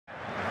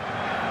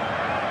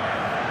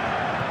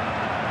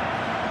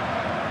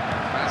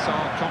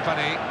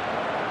Company.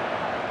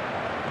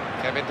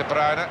 Kevin De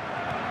Bruyne.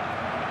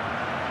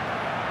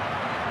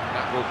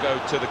 That will go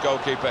to the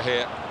goalkeeper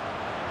here.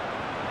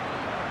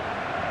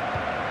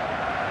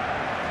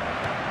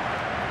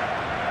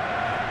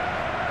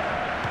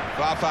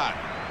 Farfan.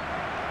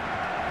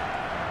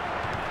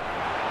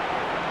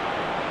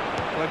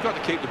 Well, they've got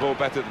to keep the ball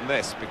better than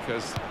this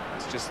because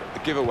it's just a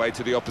giveaway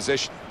to the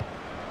opposition.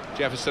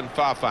 Jefferson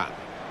Farfan.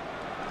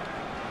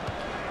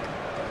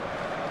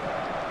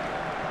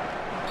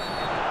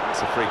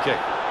 That's a free kick.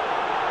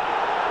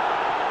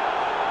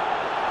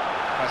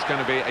 That's going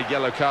to be a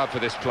yellow card for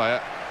this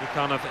player. He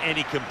can't have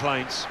any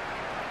complaints.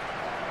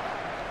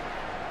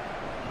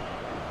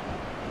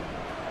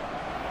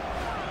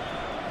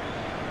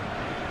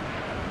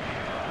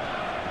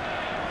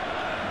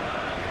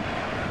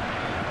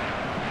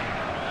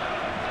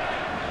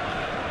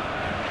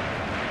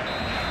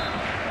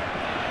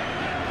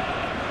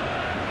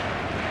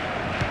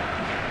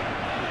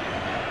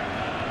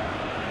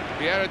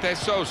 De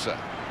Sousa.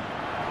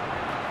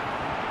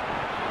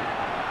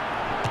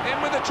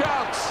 In with a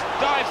chance.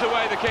 Dives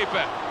away the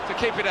keeper to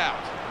keep it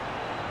out.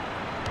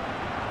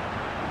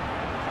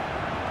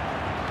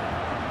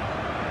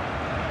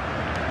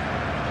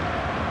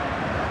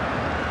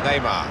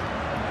 Neymar.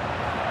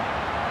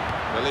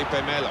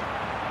 Felipe Melo.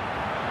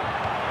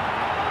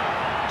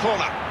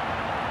 Corner.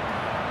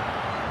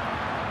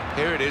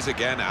 Here it is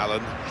again,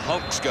 Alan.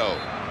 Hulk's goal.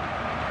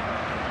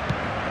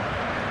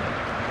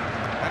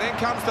 And in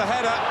comes the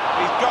header.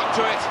 He's got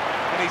to it,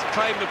 and he's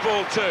claimed the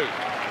ball too.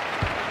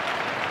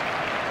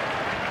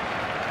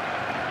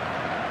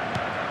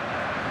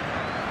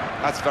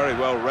 That's very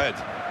well read,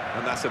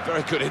 and that's a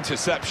very good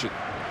interception.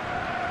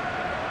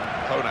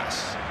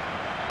 Jonas.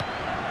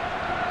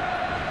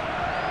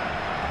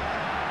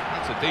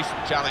 That's a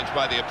decent challenge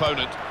by the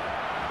opponent.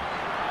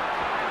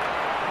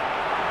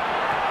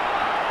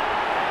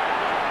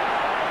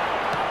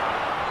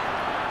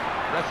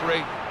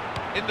 Referee,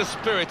 in the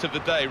spirit of the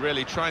day,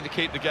 really trying to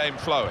keep the game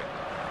flowing.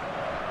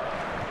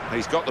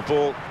 He's got the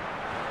ball.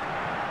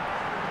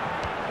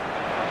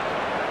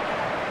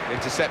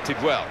 Intercepted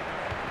well.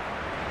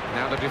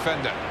 Now the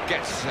defender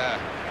gets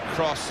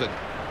cross and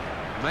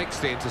makes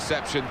the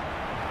interception.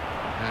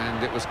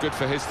 And it was good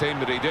for his team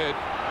that he did.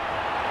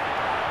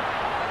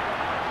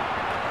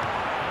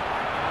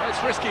 Well,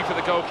 it's risky for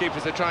the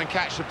goalkeepers to try and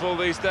catch the ball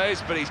these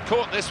days, but he's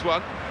caught this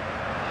one.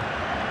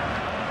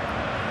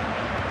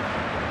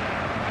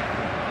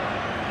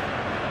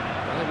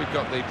 We've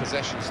got the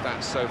possession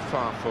stats so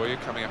far for you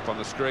coming up on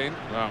the screen.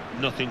 Well,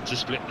 nothing to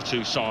split the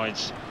two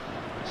sides.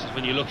 This is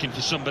when you're looking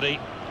for somebody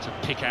to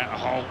pick out a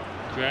hole,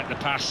 create the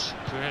pass,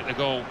 create the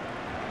goal.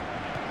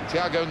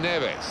 Thiago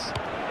Neves.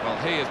 Well,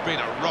 he has been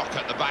a rock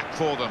at the back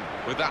for them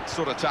with that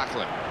sort of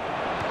tackling.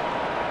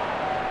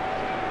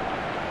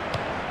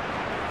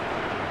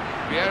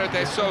 Vieira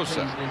de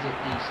Sousa.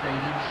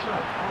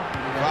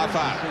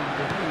 Farfan.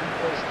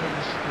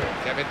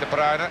 Kevin De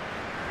Bruyne.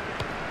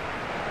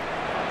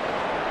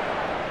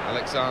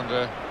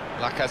 Alexander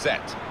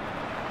Lacazette.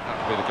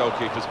 That will be the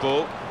goalkeeper's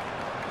ball.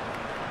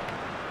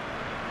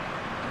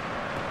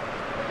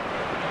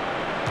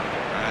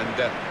 And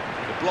the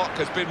block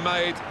has been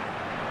made.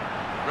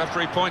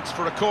 Referee points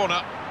for a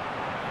corner.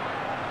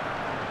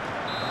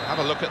 Have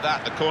a look at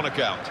that, the corner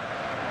count.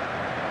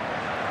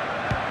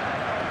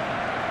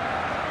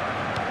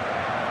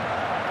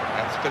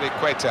 That's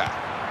Piliqueta.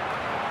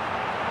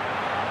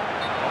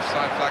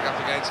 Offside flag up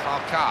against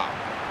Falcao.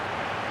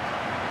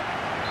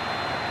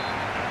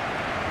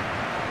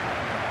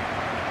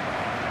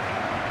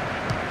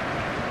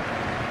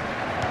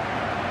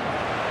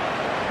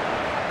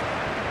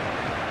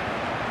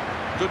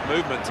 Good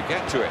movement to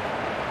get to it.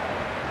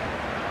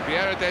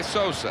 Vieira de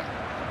Sousa.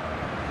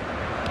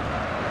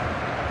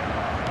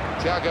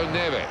 Thiago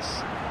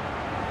Neves.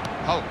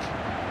 Hulk.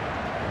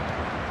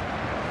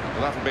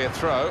 Well, that'll be a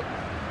throw.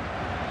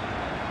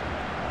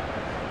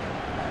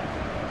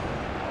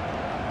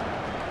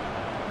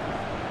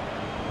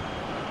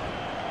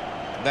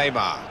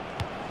 Neymar.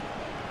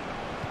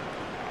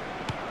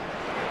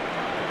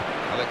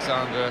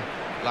 Alexander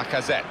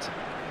Lacazette.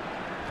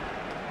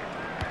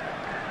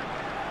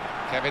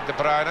 Kevin De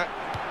Bruyne.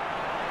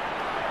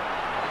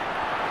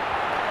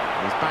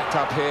 He's backed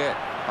up here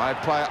by a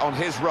player on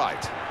his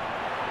right.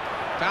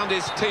 Found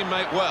his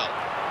teammate well.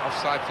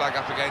 Offside flag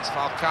up against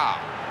Falcao.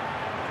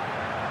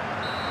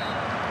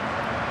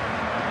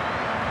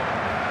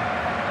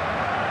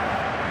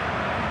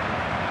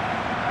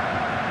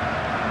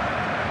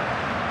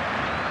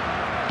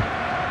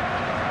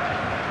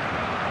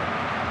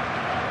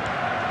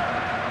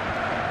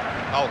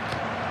 Hulk.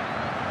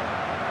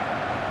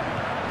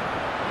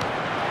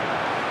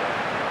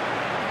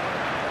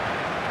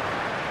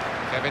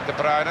 Kevin De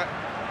Bruyne.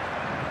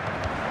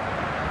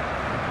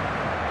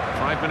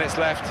 5 minutes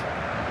left,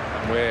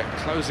 and we're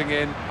closing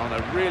in on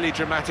a really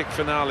dramatic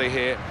finale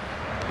here.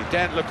 He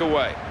daren't look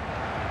away.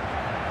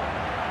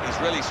 He's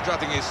really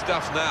strutting his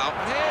stuff now.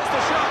 And here's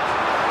the shot.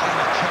 And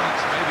a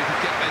chance maybe to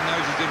get their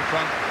noses in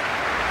front.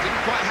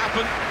 Didn't quite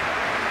happen.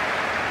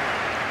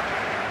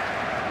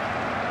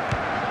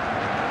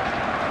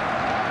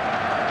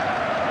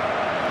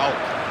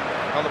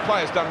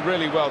 player's done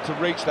really well to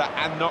reach that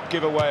and not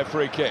give away a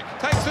free kick.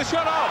 Takes the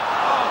shot on.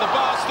 Oh, the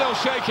bar's still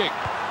shaking.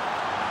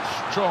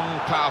 Strong,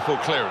 powerful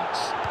clearance.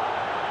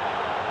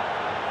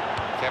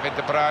 Kevin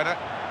De Bruyne.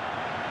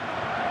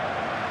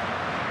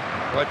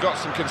 Well, they've got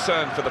some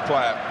concern for the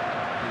player.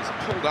 He's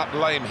pulled up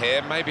lame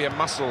here, maybe a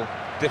muscle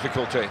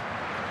difficulty.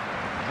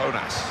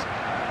 Jonas.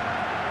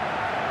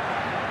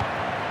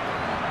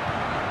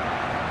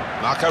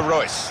 Marco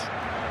Reus.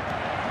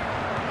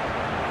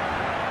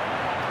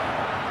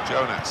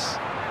 Jonas.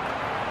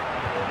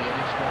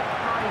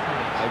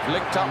 They've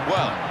linked up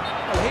well.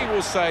 Well, he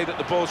will say that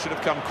the ball should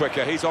have come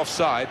quicker. He's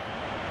offside.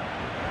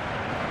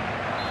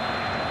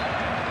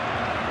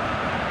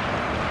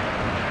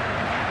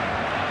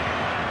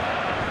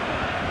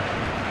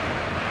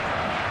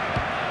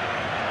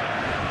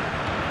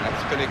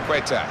 That's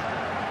Piniqueta.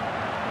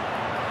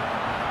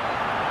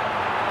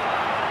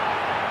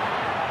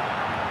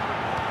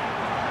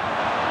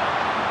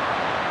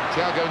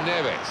 Thiago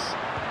Neves.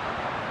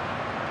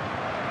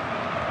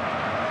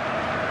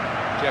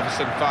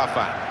 Jefferson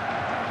Farfan.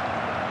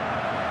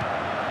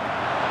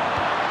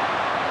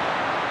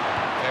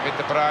 Kevin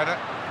De Bruyne.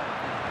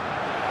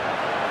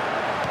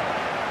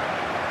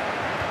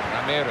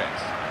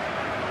 Ramirez.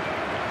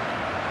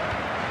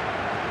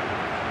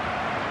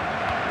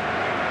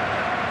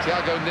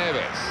 Thiago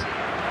Neves.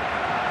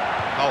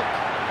 Hulk.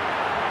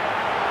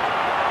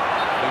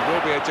 He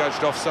will be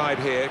adjudged offside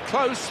here.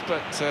 Close,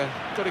 but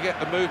got to get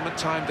the movement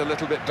timed a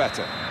little bit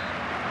better.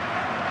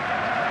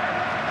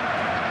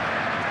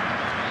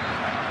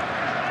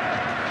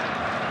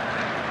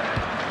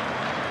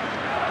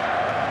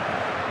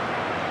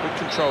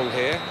 Control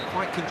here,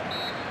 and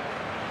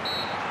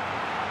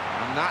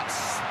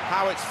that's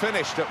how it's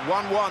finished at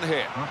 1-1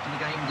 here. After the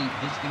game, the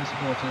visiting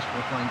supporters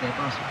will find their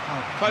basket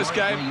park. Close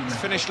game, it's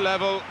finished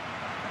level.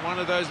 One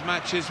of those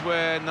matches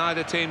where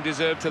neither team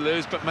deserved to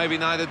lose, but maybe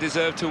neither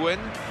deserved to win.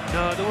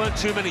 No, there weren't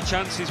too many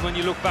chances when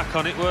you look back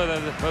on it, were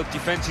there? Both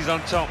defences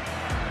on top.